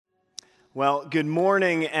Well, good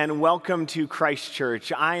morning and welcome to Christ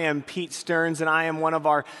Church. I am Pete Stearns and I am one of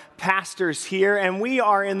our pastors here, and we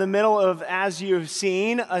are in the middle of, as you've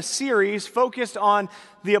seen, a series focused on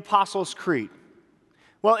the Apostles' Creed.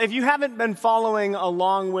 Well, if you haven't been following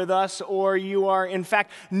along with us, or you are in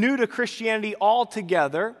fact new to Christianity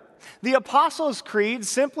altogether, the Apostles' Creed,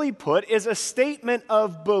 simply put, is a statement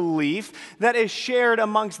of belief that is shared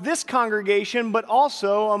amongst this congregation, but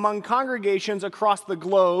also among congregations across the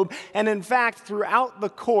globe, and in fact, throughout the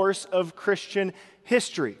course of Christian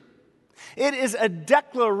history. It is a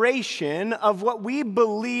declaration of what we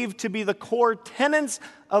believe to be the core tenets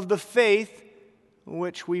of the faith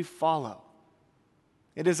which we follow.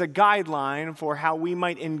 It is a guideline for how we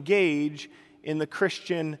might engage in the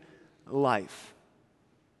Christian life.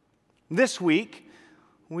 This week,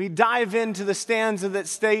 we dive into the stanza that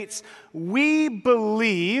states, "We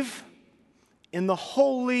believe in the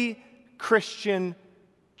Holy Christian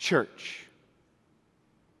Church."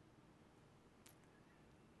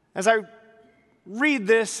 As I read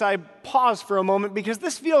this, I pause for a moment because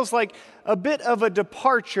this feels like a bit of a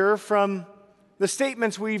departure from the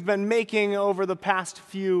statements we've been making over the past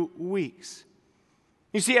few weeks.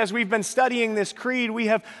 You see, as we've been studying this creed, we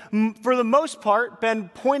have, for the most part, been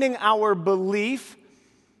pointing our belief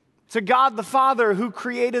to God the Father who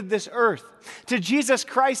created this earth, to Jesus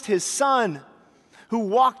Christ, his Son, who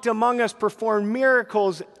walked among us, performed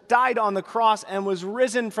miracles, died on the cross, and was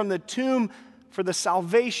risen from the tomb for the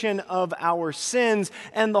salvation of our sins,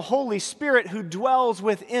 and the Holy Spirit who dwells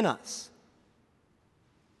within us.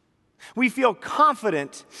 We feel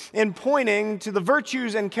confident in pointing to the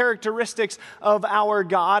virtues and characteristics of our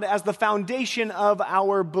God as the foundation of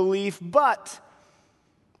our belief, but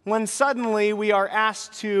when suddenly we are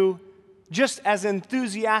asked to just as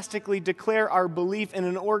enthusiastically declare our belief in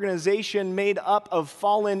an organization made up of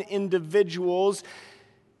fallen individuals,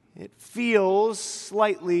 it feels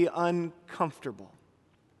slightly uncomfortable.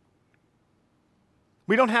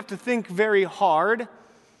 We don't have to think very hard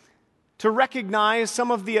to recognize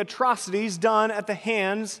some of the atrocities done at the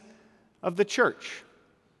hands of the church.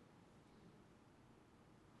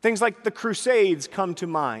 Things like the Crusades come to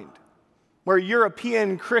mind, where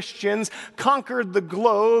European Christians conquered the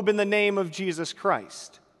globe in the name of Jesus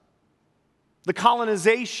Christ. The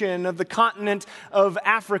colonization of the continent of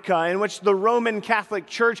Africa, in which the Roman Catholic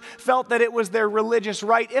Church felt that it was their religious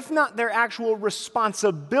right, if not their actual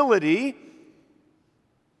responsibility,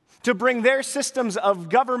 to bring their systems of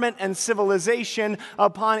government and civilization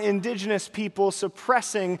upon indigenous people,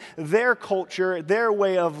 suppressing their culture, their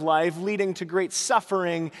way of life, leading to great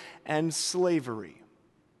suffering and slavery.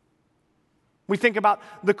 We think about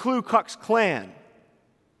the Ku Klux Klan,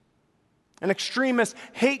 an extremist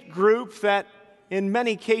hate group that in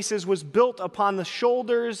many cases was built upon the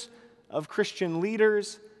shoulders of Christian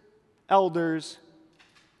leaders, elders,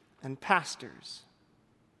 and pastors.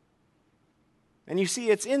 And you see,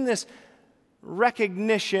 it's in this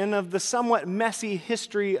recognition of the somewhat messy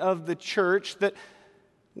history of the church that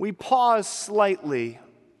we pause slightly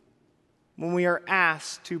when we are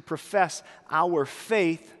asked to profess our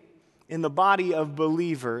faith in the body of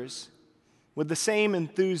believers with the same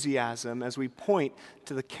enthusiasm as we point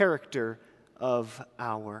to the character of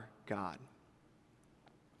our God.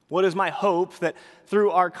 What is my hope that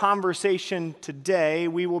through our conversation today,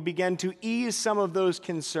 we will begin to ease some of those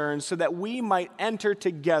concerns so that we might enter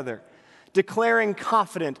together, declaring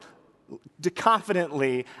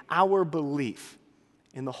confidently our belief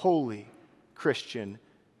in the Holy Christian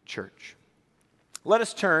Church. Let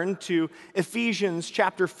us turn to Ephesians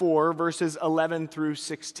chapter 4, verses 11 through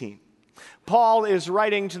 16. Paul is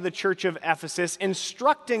writing to the church of Ephesus,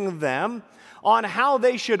 instructing them on how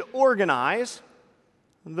they should organize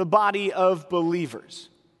the body of believers.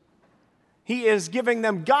 He is giving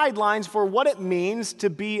them guidelines for what it means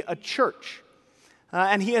to be a church.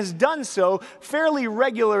 And he has done so fairly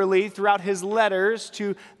regularly throughout his letters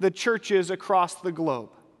to the churches across the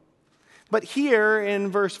globe. But here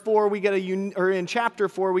in verse 4, in chapter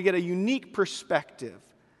 4, we get a unique perspective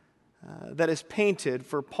that is painted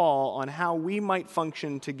for Paul on how we might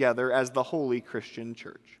function together as the holy Christian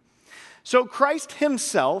church. So Christ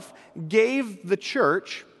himself gave the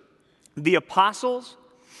church the apostles,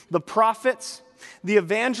 the prophets, the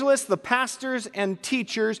evangelists, the pastors, and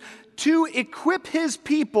teachers to equip his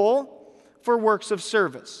people for works of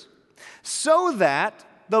service, so that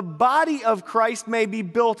the body of Christ may be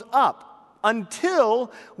built up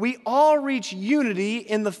until we all reach unity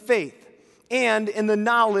in the faith and in the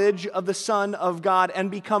knowledge of the Son of God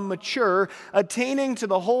and become mature, attaining to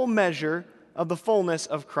the whole measure of the fullness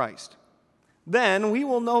of Christ. Then we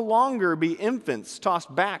will no longer be infants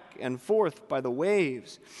tossed back and forth by the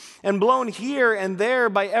waves and blown here and there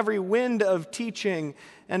by every wind of teaching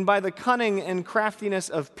and by the cunning and craftiness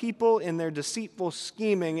of people in their deceitful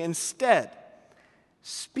scheming. Instead,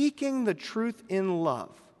 speaking the truth in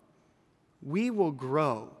love, we will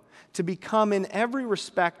grow to become in every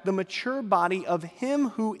respect the mature body of Him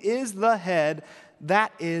who is the head,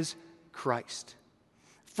 that is Christ.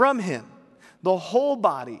 From Him, the whole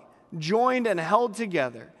body, joined and held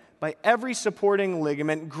together by every supporting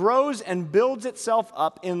ligament, grows and builds itself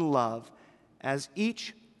up in love as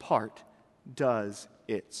each part does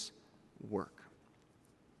its work.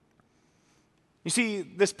 You see,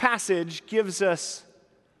 this passage gives us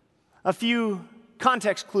a few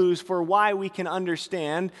context clues for why we can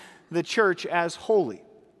understand the church as holy.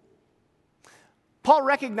 Paul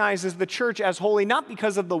recognizes the church as holy not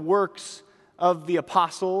because of the works of the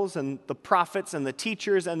apostles and the prophets and the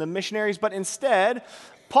teachers and the missionaries, but instead,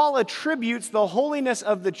 Paul attributes the holiness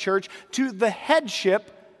of the church to the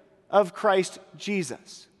headship of Christ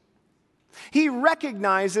Jesus. He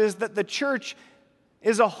recognizes that the church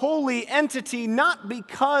is a holy entity not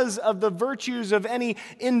because of the virtues of any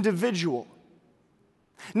individual,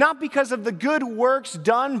 not because of the good works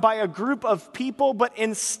done by a group of people, but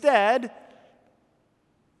instead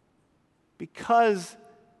because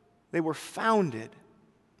they were founded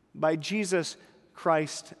by Jesus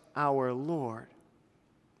Christ our Lord,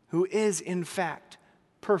 who is in fact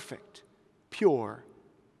perfect, pure,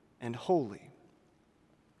 and holy.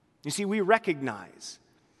 You see, we recognize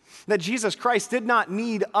that Jesus Christ did not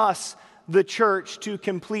need us, the church, to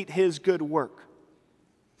complete His good work.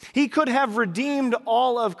 He could have redeemed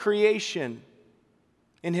all of creation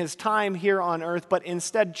in His time here on earth, but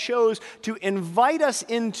instead chose to invite us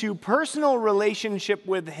into personal relationship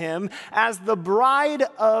with Him as the bride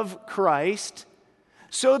of Christ,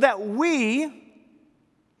 so that we,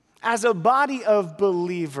 as a body of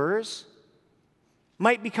believers,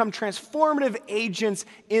 might become transformative agents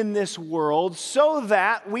in this world, so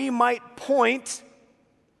that we might point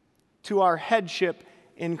to our headship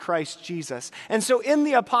in Christ Jesus. And so in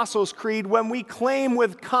the Apostles' Creed, when we claim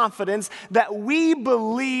with confidence that we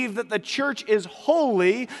believe that the church is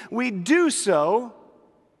holy, we do so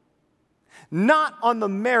not on the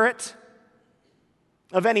merit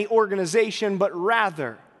of any organization, but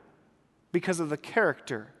rather because of the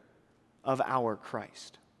character of our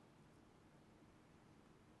Christ.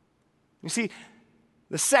 You see,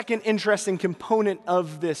 the second interesting component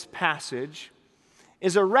of this passage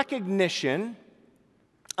is a recognition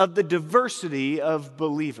of the diversity of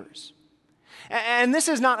believers. And this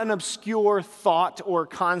is not an obscure thought or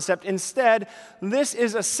concept. Instead, this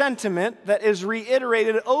is a sentiment that is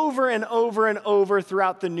reiterated over and over and over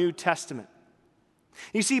throughout the New Testament.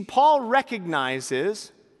 You see, Paul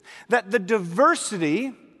recognizes that the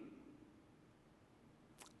diversity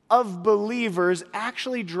of believers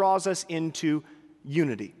actually draws us into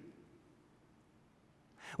unity.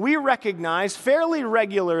 We recognize fairly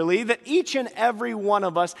regularly that each and every one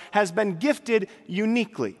of us has been gifted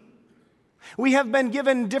uniquely. We have been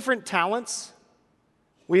given different talents.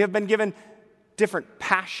 We have been given different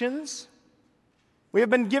passions. We have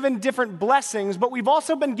been given different blessings, but we've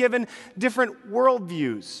also been given different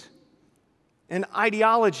worldviews and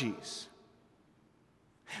ideologies.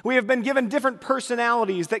 We have been given different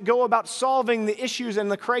personalities that go about solving the issues and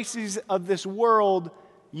the crises of this world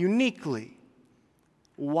uniquely.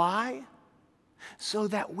 Why? So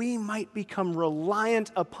that we might become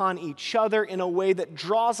reliant upon each other in a way that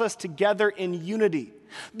draws us together in unity.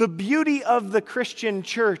 The beauty of the Christian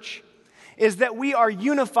church is that we are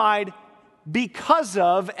unified because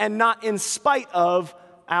of and not in spite of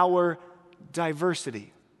our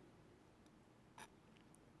diversity.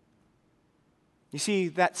 You see,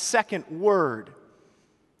 that second word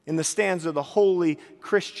in the stanza of the Holy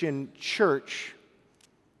Christian Church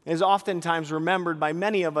is oftentimes remembered by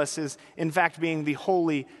many of us as, in fact, being the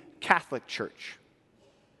Holy Catholic Church.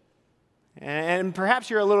 And perhaps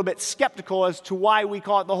you're a little bit skeptical as to why we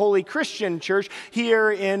call it the Holy Christian Church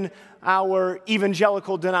here in our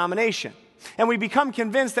evangelical denomination. And we become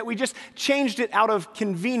convinced that we just changed it out of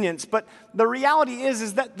convenience. But the reality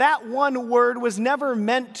is that that one word was never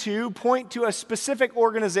meant to point to a specific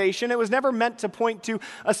organization. It was never meant to point to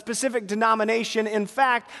a specific denomination. In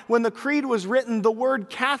fact, when the creed was written, the word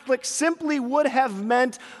Catholic simply would have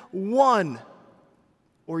meant one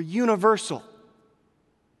or universal.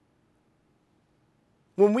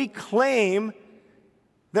 When we claim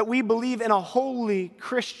that we believe in a holy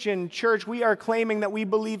Christian church, we are claiming that we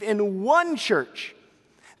believe in one church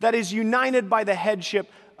that is united by the headship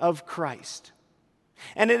of Christ.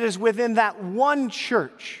 And it is within that one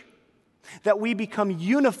church that we become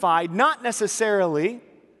unified, not necessarily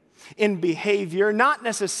in behavior, not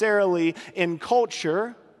necessarily in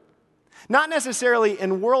culture, not necessarily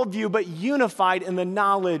in worldview, but unified in the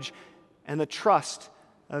knowledge and the trust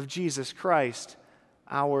of Jesus Christ,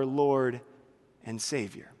 our Lord and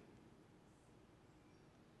Savior.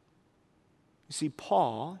 You see,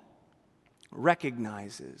 Paul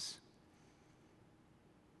recognizes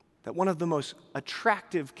that one of the most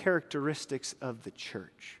attractive characteristics of the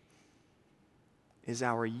church is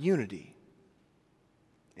our unity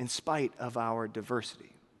in spite of our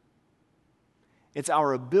diversity. It's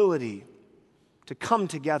our ability to come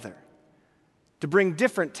together, to bring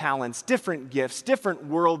different talents, different gifts, different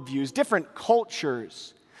worldviews, different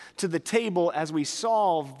cultures to the table as we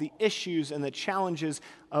solve the issues and the challenges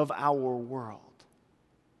of our world.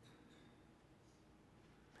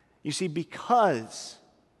 You see, because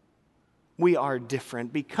we are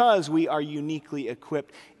different, because we are uniquely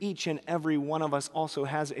equipped, each and every one of us also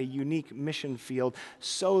has a unique mission field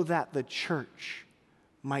so that the church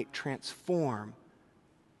might transform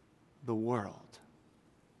the world.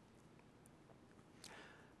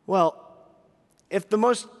 Well, if the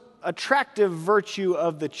most attractive virtue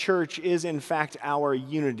of the church is in fact our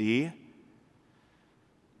unity,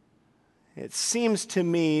 it seems to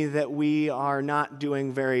me that we are not doing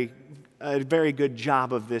a very good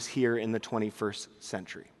job of this here in the 21st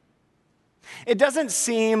century. It doesn't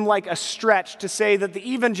seem like a stretch to say that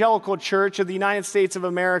the evangelical church of the United States of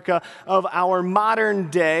America of our modern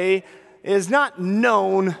day is not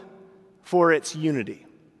known for its unity.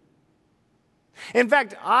 In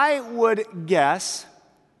fact, I would guess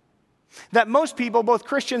that most people, both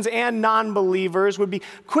Christians and non-believers, would be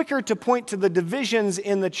quicker to point to the divisions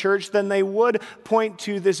in the church than they would point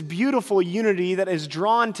to this beautiful unity that is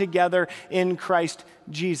drawn together in Christ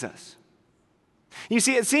Jesus. You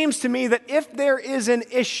see, it seems to me that if there is an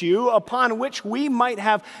issue upon which we might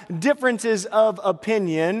have differences of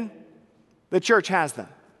opinion, the church has them.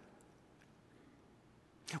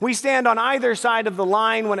 We stand on either side of the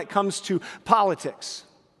line when it comes to politics,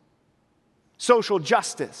 social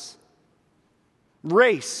justice,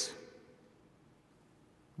 race,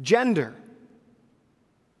 gender,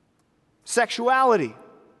 sexuality,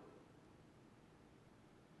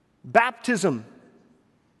 baptism,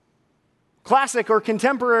 classic or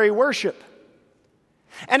contemporary worship.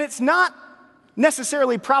 And it's not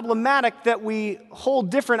necessarily problematic that we hold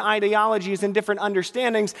different ideologies and different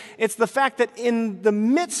understandings. It's the fact that in the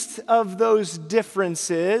midst of those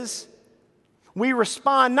differences, we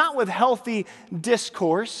respond not with healthy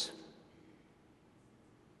discourse,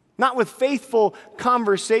 not with faithful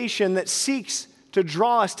conversation that seeks to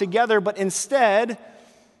draw us together, but instead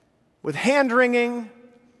with hand-wringing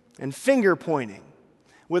and finger-pointing,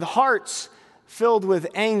 with hearts filled with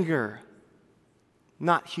anger,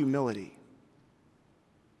 not humility.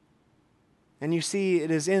 And you see,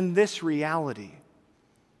 it is in this reality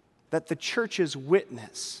that the church's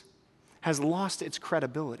witness has lost its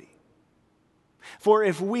credibility. For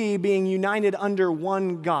if we, being united under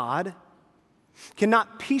one God,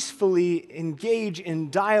 cannot peacefully engage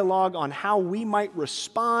in dialogue on how we might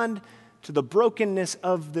respond to the brokenness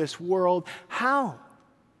of this world, how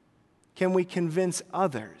can we convince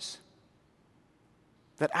others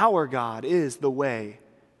that our God is the way,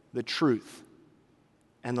 the truth,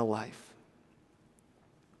 and the life?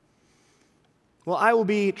 Well, I will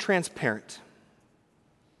be transparent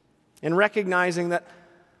in recognizing that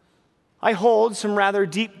I hold some rather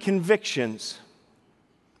deep convictions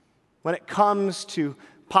when it comes to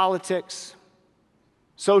politics,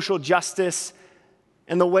 social justice,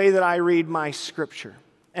 and the way that I read my scripture.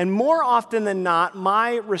 And more often than not,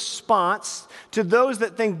 my response to those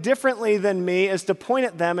that think differently than me is to point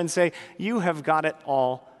at them and say, "You have got it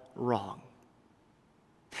all wrong."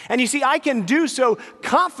 And you see, I can do so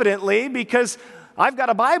confidently because I've got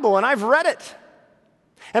a Bible and I've read it.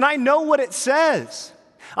 And I know what it says.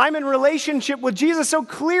 I'm in relationship with Jesus, so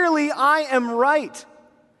clearly I am right.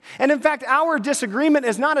 And in fact, our disagreement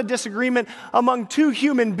is not a disagreement among two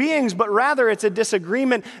human beings, but rather it's a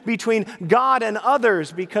disagreement between God and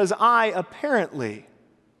others, because I apparently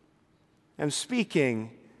am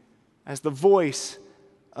speaking as the voice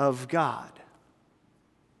of God.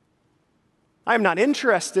 I am not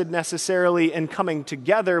interested necessarily in coming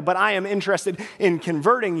together, but I am interested in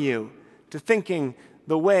converting you to thinking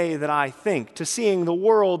the way that I think, to seeing the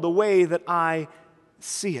world the way that I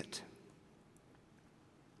see it.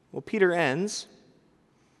 Well, Peter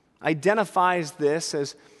identifies this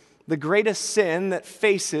as the greatest sin that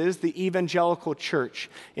faces the evangelical church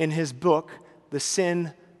in his book, The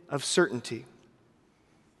Sin of Certainty.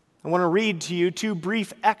 I want to read to you two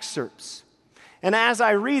brief excerpts And as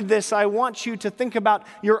I read this, I want you to think about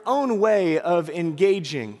your own way of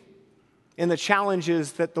engaging in the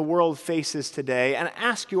challenges that the world faces today and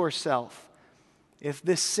ask yourself if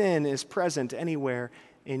this sin is present anywhere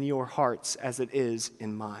in your hearts as it is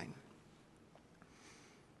in mine.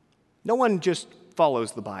 No one just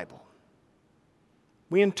follows the Bible.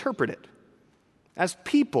 We interpret it as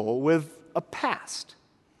people with a past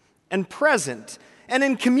and present and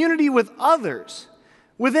in community with others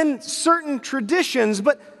within certain traditions,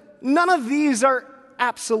 but none of these are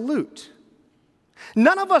absolute.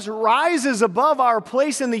 None of us rises above our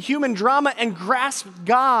place in the human drama and grasps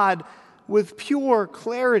God with pure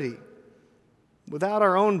clarity, without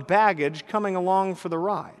our own baggage coming along for the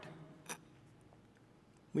ride.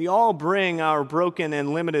 We all bring our broken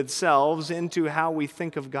and limited selves into how we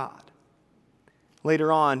think of God.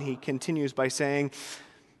 Later on, he continues by saying,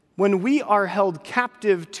 when we are held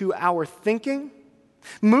captive to our thinking,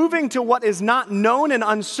 moving to what is not known and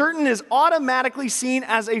uncertain is automatically seen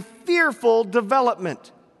as a fearful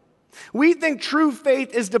development. We think true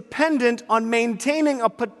faith is dependent on maintaining a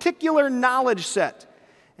particular knowledge set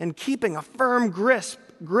and keeping a firm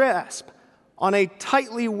grasp on a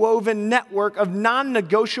tightly woven network of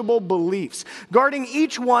non-negotiable beliefs, guarding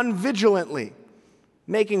each one vigilantly,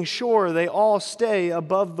 making sure they all stay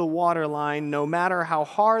above the waterline no matter how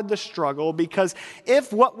hard the struggle, because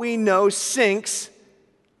if what we know sinks,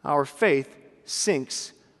 our faith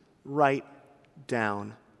sinks right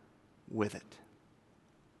down with it.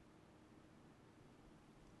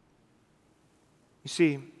 You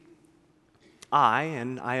see, I,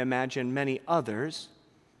 and I imagine many others,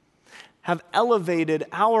 have elevated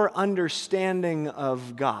our understanding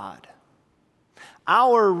of God,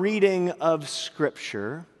 our reading of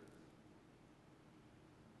Scripture,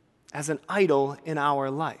 as an idol in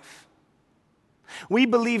our life. We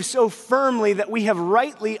believe so firmly that we have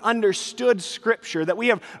rightly understood Scripture, that we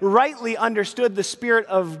have rightly understood the Spirit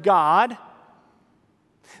of God,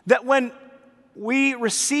 that when we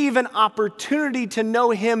receive an opportunity to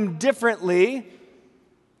know Him differently,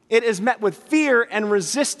 it is met with fear and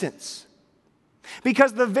resistance.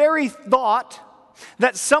 Because the very thought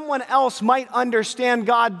that someone else might understand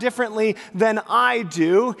God differently than I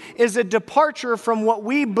do is a departure from what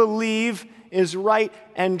we believe is right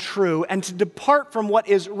and true. And to depart from what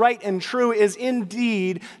is right and true is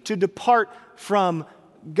indeed to depart from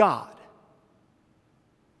God.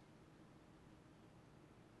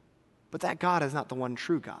 But that God is not the one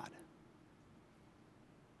true God.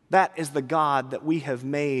 That is the God that we have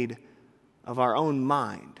made of our own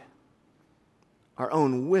mind, our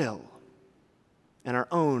own will, and our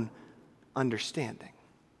own understanding.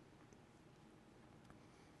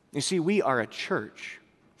 You see, we are a church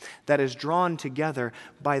that is drawn together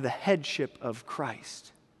by the headship of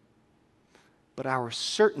Christ. But our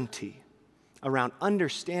certainty around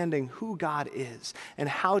understanding who God is and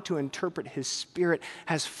how to interpret His Spirit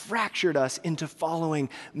has fractured us into following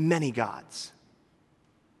many gods.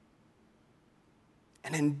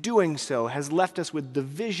 And in doing so has left us with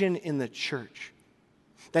division in the church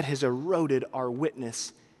that has eroded our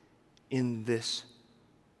witness in this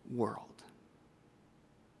world.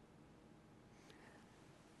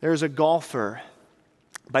 There's a golfer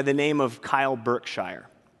by the name of Kyle Berkshire.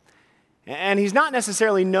 And he's not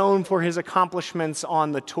necessarily known for his accomplishments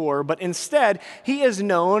on the tour, but instead, he is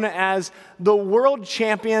known as the world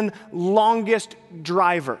champion longest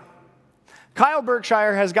driver. Kyle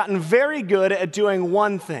Berkshire has gotten very good at doing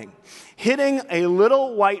one thing: hitting a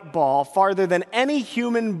little white ball farther than any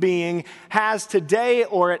human being has today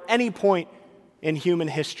or at any point in human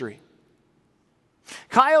history.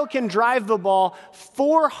 Kyle can drive the ball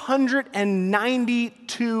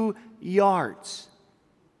 492 yards.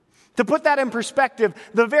 To put that in perspective,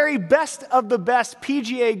 the very best of the best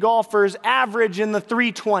PGA golfers average in the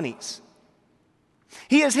 320s.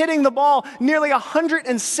 He is hitting the ball nearly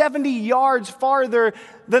 170 yards farther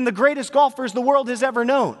than the greatest golfers the world has ever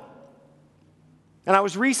known. And I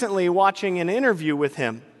was recently watching an interview with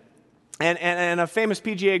him, and a famous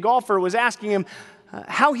PGA golfer was asking him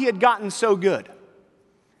how he had gotten so good.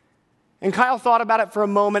 And Kyle thought about it for a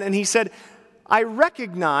moment, and he said, I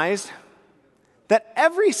recognized that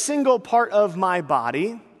every single part of my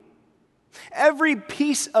body, every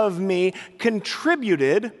piece of me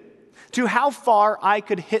contributed to how far I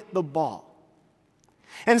could hit the ball.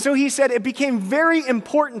 And so he said, it became very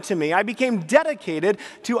important to me. I became dedicated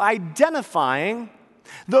to identifying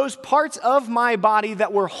those parts of my body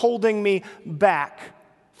that were holding me back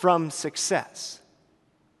from success.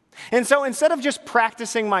 And so instead of just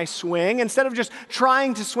practicing my swing, instead of just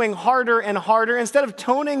trying to swing harder and harder, instead of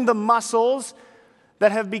toning the muscles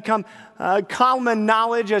that have become common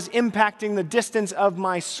knowledge as impacting the distance of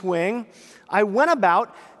my swing, I went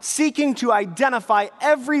about seeking to identify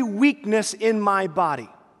every weakness in my body.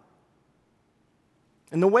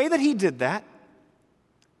 And the way that he did that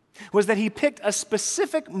was that he picked a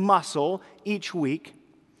specific muscle each week,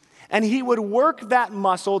 and he would work that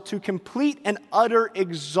muscle to complete and utter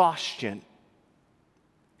exhaustion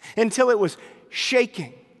until it was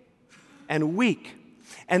shaking and weak.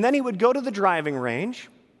 And then he would go to the driving range,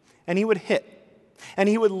 and he would hit, and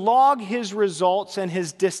he would log his results and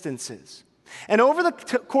his distances. And over the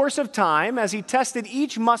course of time, as he tested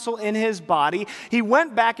each muscle in his body, he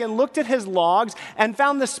went back and looked at his logs and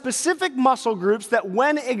found the specific muscle groups that,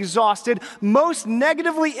 when exhausted, most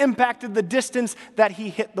negatively impacted the distance that he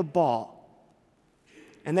hit the ball.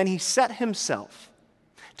 And then he set himself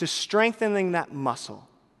to strengthening that muscle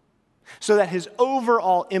so that his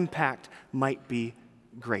overall impact might be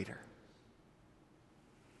greater.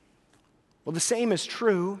 Well, the same is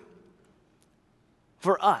true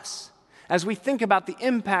for us as we think about the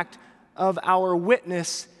impact of our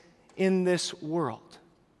witness in this world.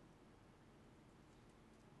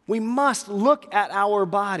 We must look at our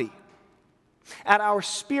body, at our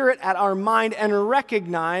spirit, at our mind, and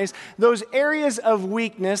recognize those areas of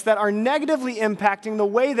weakness that are negatively impacting the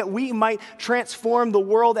way that we might transform the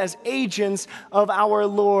world as agents of our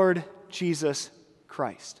Lord Jesus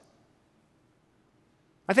Christ.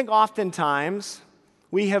 I think oftentimes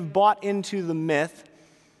we have bought into the myth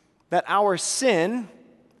that our sin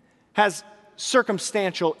has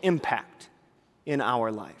circumstantial impact in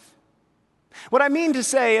our life. What I mean to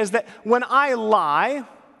say is that when I lie,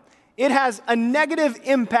 it has a negative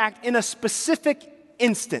impact in a specific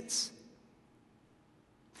instance.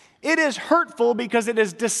 It is hurtful because it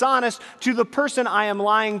is dishonest to the person I am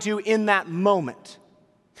lying to in that moment.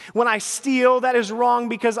 When I steal, that is wrong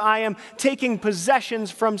because I am taking possessions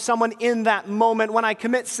from someone in that moment. When I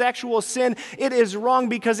commit sexual sin, it is wrong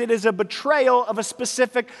because it is a betrayal of a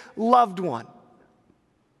specific loved one.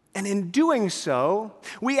 And in doing so,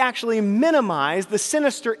 we actually minimize the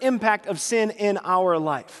sinister impact of sin in our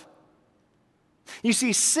life. You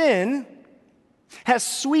see, sin has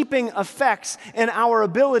sweeping effects in our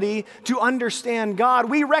ability to understand God.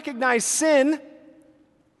 We recognize sin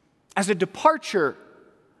as a departure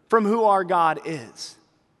from who our God is.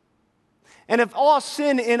 And if all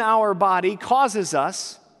sin in our body causes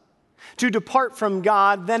us to depart from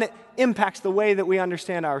God, then it impacts the way that we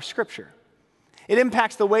understand our Scripture. It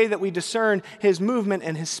impacts the way that we discern His movement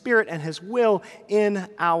and His Spirit and His will in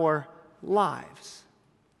our lives.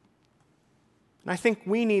 And I think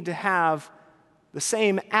we need to have the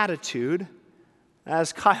same attitude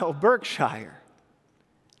as Kyle Berkshire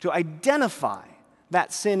to identify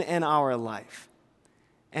that sin in our life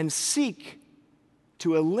and seek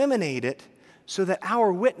to eliminate it so that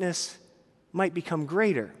our witness might become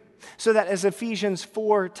greater. So that, as Ephesians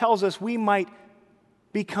 4 tells us, we might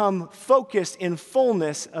become focused in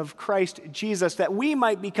fullness of Christ Jesus, that we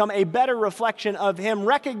might become a better reflection of Him,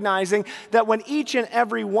 recognizing that when each and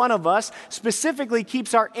every one of us specifically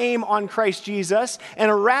keeps our aim on Christ Jesus and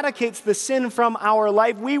eradicates the sin from our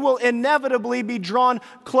life, we will inevitably be drawn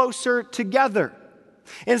closer together.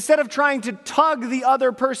 Instead of trying to tug the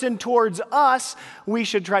other person towards us, we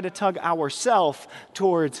should try to tug ourselves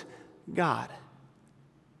towards God.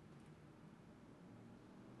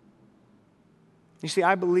 You see,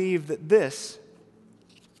 I believe that this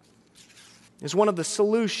is one of the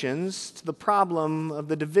solutions to the problem of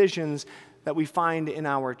the divisions that we find in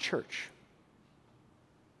our church.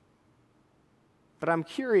 But I'm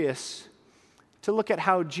curious to look at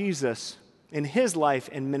how Jesus, in His life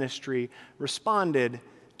and ministry, responded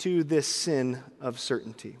to this sin of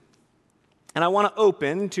certainty. And I want to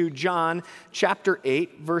open to John chapter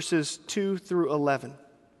 8, verses 2 through 11.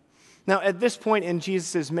 Now, at this point in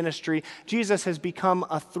Jesus' ministry, Jesus has become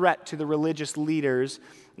a threat to the religious leaders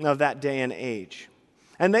of that day and age.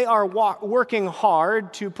 And they are working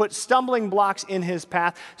hard to put stumbling blocks in His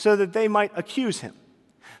path so that they might accuse Him,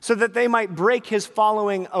 so that they might break His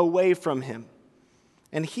following away from Him.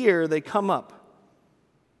 And here they come up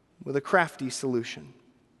with a crafty solution.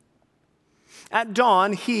 At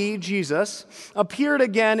dawn, He, Jesus, appeared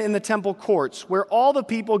again in the temple courts where all the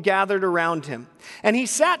people gathered around Him, and He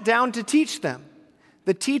sat down to teach them.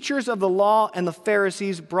 The teachers of the law and the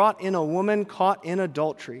Pharisees brought in a woman caught in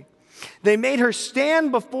adultery. They made her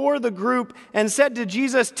stand before the group and said to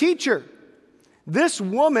Jesus, "Teacher, this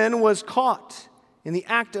woman was caught in the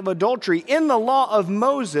act of adultery. In the law of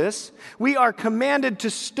Moses, we are commanded to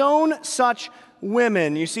stone such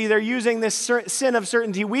women." You see, they're using this sin of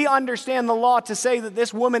certainty. We understand the law to say that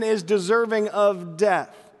this woman is deserving of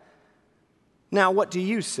death. Now, what do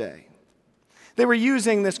you say?" They were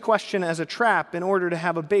using this question as a trap in order to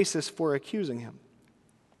have a basis for accusing him.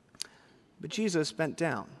 But Jesus bent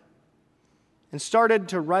down and started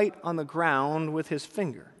to write on the ground with his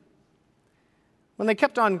finger. When they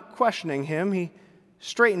kept on questioning him, he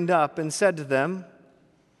straightened up and said to them,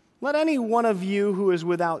 "Let any one of you who is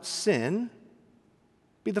without sin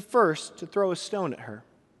be the first to throw a stone at her."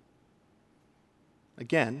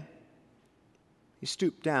 Again, he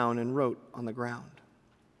stooped down and wrote on the ground.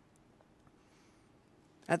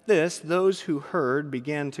 At this, those who heard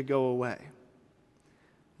began to go away,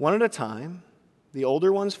 one at a time, the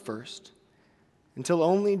older ones first, until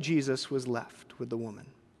only Jesus was left with the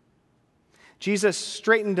woman. Jesus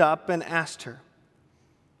straightened up and asked her,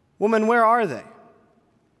 "Woman, where are they?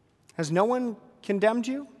 Has no one condemned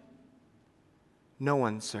you?" "No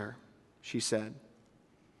one, sir," she said.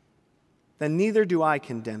 "Then neither do I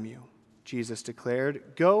condemn you," Jesus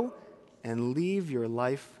declared. "Go and leave your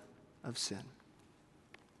life of sin."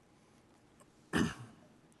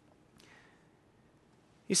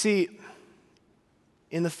 You see,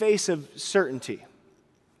 in the face of certainty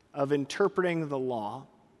of interpreting the law,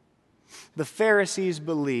 the Pharisees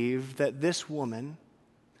believed that this woman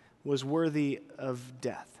was worthy of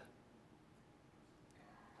death.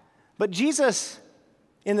 But Jesus,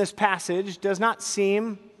 in this passage, does not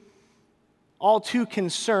seem all too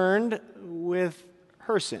concerned with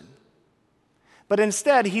her sin. But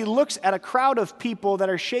instead, he looks at a crowd of people that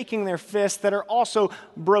are shaking their fists, that are also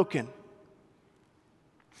broken,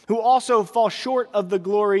 who also fall short of the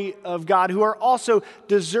glory of God, who are also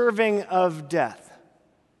deserving of death.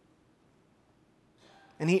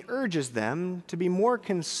 And he urges them to be more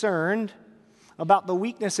concerned about the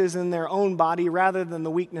weaknesses in their own body rather than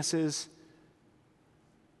the weaknesses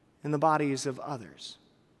in the bodies of others.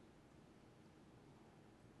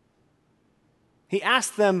 He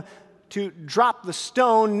asks them to drop the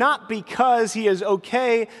stone, not because he is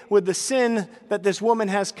okay with the sin that this woman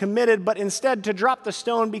has committed, but instead to drop the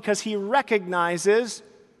stone because he recognizes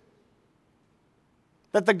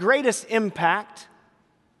that the greatest impact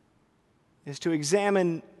is to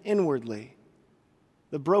examine inwardly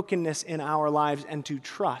the brokenness in our lives and to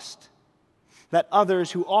trust that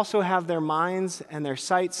others who also have their minds and their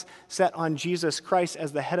sights set on Jesus Christ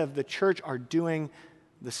as the head of the church are doing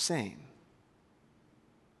the same.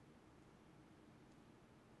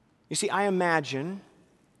 You see, I imagine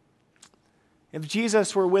if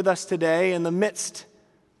Jesus were with us today in the midst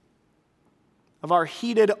of our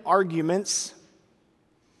heated arguments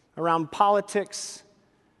around politics,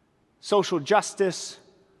 social justice,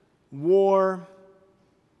 war,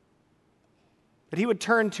 that he would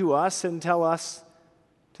turn to us and tell us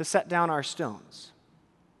to set down our stones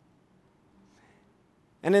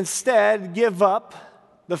and instead give up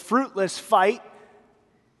the fruitless fight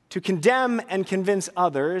to condemn and convince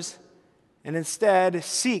others, and instead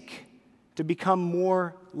seek to become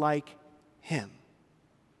more like him.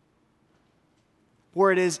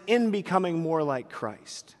 For it is in becoming more like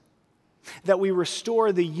Christ that we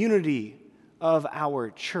restore the unity of our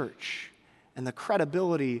church and the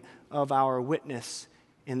credibility of our witness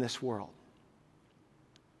in this world.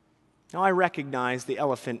 Now, I recognize the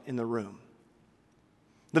elephant in the room.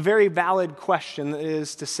 The very valid question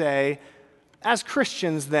is to say, as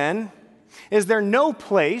Christians, then, is there no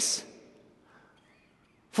place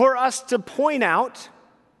for us to point out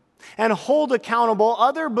and hold accountable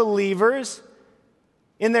other believers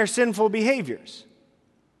in their sinful behaviors?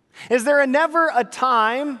 Is there never a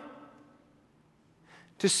time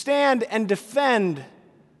to stand and defend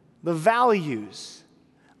the values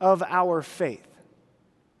of our faith?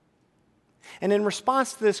 And in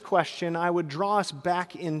response to this question, I would draw us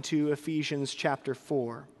back into Ephesians chapter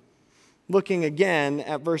 4. Looking again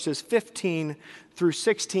at verses 15 through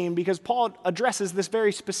 16, because Paul addresses this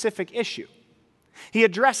very specific issue. He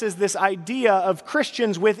addresses this idea of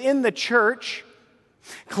Christians within the church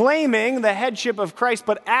claiming the headship of Christ,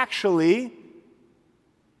 but actually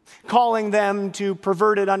calling them to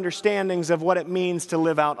perverted understandings of what it means to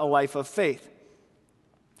live out a life of faith.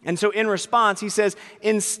 And so in response, he says,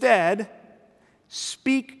 instead,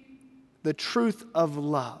 speak the truth of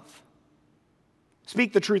love.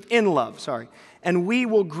 Speak the truth in love, and we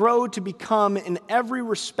will grow to become in every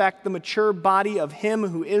respect the mature body of him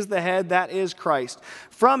who is the head, that is Christ.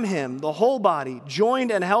 From him, the whole body, joined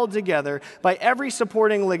and held together by every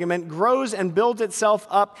supporting ligament, grows and builds itself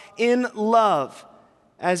up in love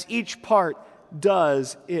as each part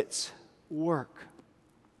does its work.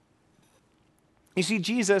 You see,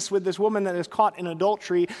 Jesus, with this woman that is caught in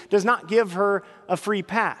adultery, does not give her a free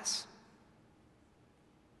pass.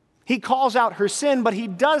 He calls out her sin, but he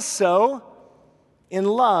does so in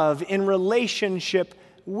love, in relationship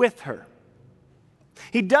with her.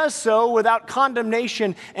 He does so without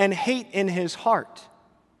condemnation and hate in his heart.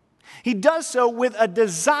 He does so with a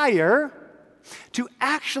desire to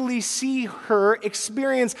actually see her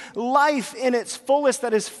experience life in its fullest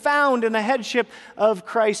that is found in the headship of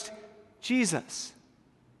Christ Jesus.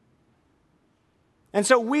 And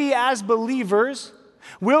so we as believers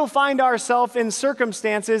will find ourselves in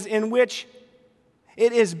circumstances in which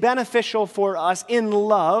it is beneficial for us in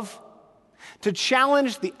love to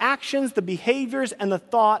challenge the actions, the behaviors, and the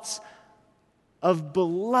thoughts of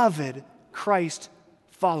beloved Christ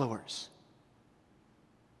followers.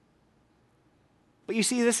 But you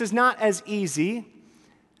see, this is not as easy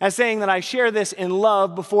as saying that I share this in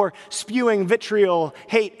love before spewing vitriol,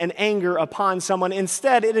 hate, and anger upon someone.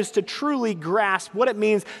 Instead, it is to truly grasp what it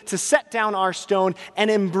means to set down our stone and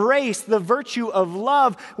embrace the virtue of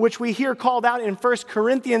love, which we hear called out in 1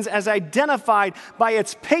 Corinthians as identified by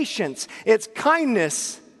its patience, its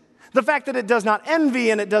kindness, the fact that it does not envy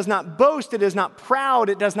and it does not boast, it is not proud,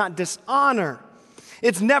 it does not dishonor,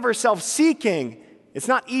 it's never self-seeking, it's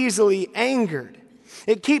not easily angered.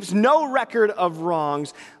 It keeps no record of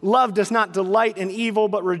wrongs. Love does not delight in evil,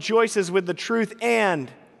 but rejoices with the truth, and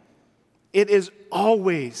it is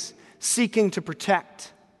always seeking to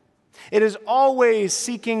protect. It is always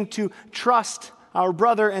seeking to trust our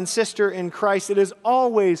brother and sister in Christ. It is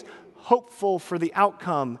always hopeful for the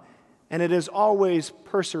outcome, and it is always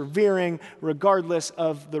persevering regardless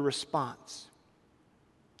of the response.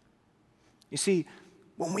 You see,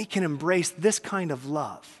 when we can embrace this kind of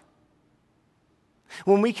love,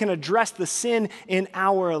 when we can address the sin in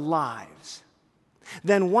our lives,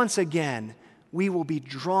 then once again, we will be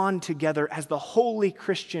drawn together as the holy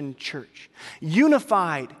Christian church,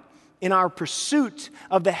 unified in our pursuit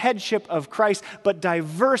of the headship of Christ, but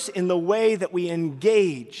diverse in the way that we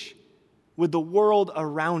engage with the world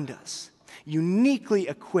around us, uniquely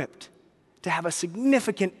equipped to have a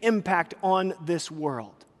significant impact on this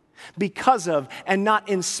world because of, and not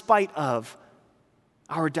in spite of,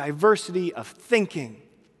 our diversity of thinking,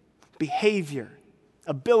 behavior,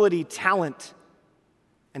 ability, talent,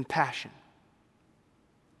 and passion.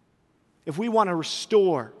 If we want to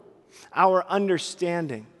restore our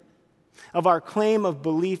understanding of our claim of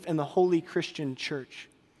belief in the holy Christian church,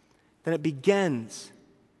 then it begins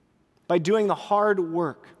by doing the hard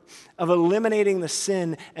work of eliminating the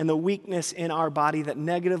sin and the weakness in our body that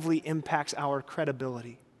negatively impacts our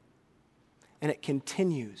credibility. And it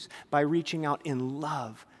continues by reaching out in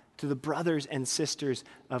love to the brothers and sisters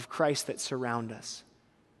of Christ that surround us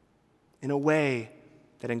in a way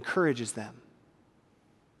that encourages them,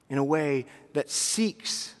 in a way that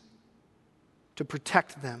seeks to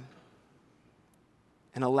protect them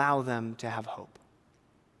and allow them to have hope.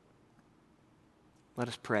 Let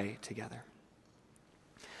us pray together.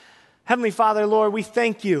 Heavenly Father, Lord, we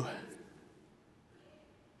thank you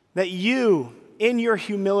that you, in your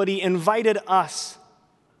humility, invited us,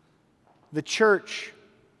 the church,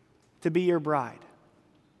 to be your bride.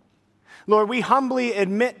 Lord, we humbly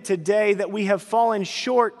admit today that we have fallen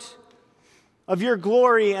short of your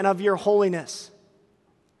glory and of your holiness.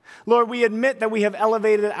 Lord, we admit that we have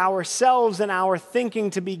elevated ourselves and our thinking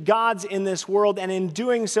to be gods in this world, and in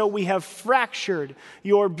doing so, we have fractured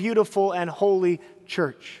your beautiful and holy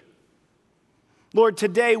church. Lord,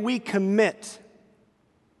 today we commit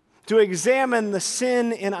to examine the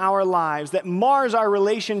sin in our lives that mars our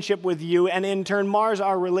relationship with you and in turn mars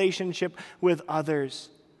our relationship with others,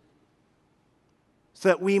 so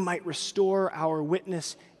that we might restore our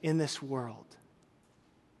witness in this world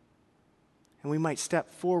and we might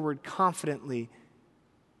step forward confidently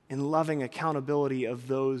in loving accountability of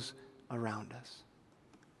those around us.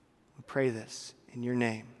 We pray this in your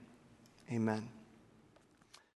name. Amen.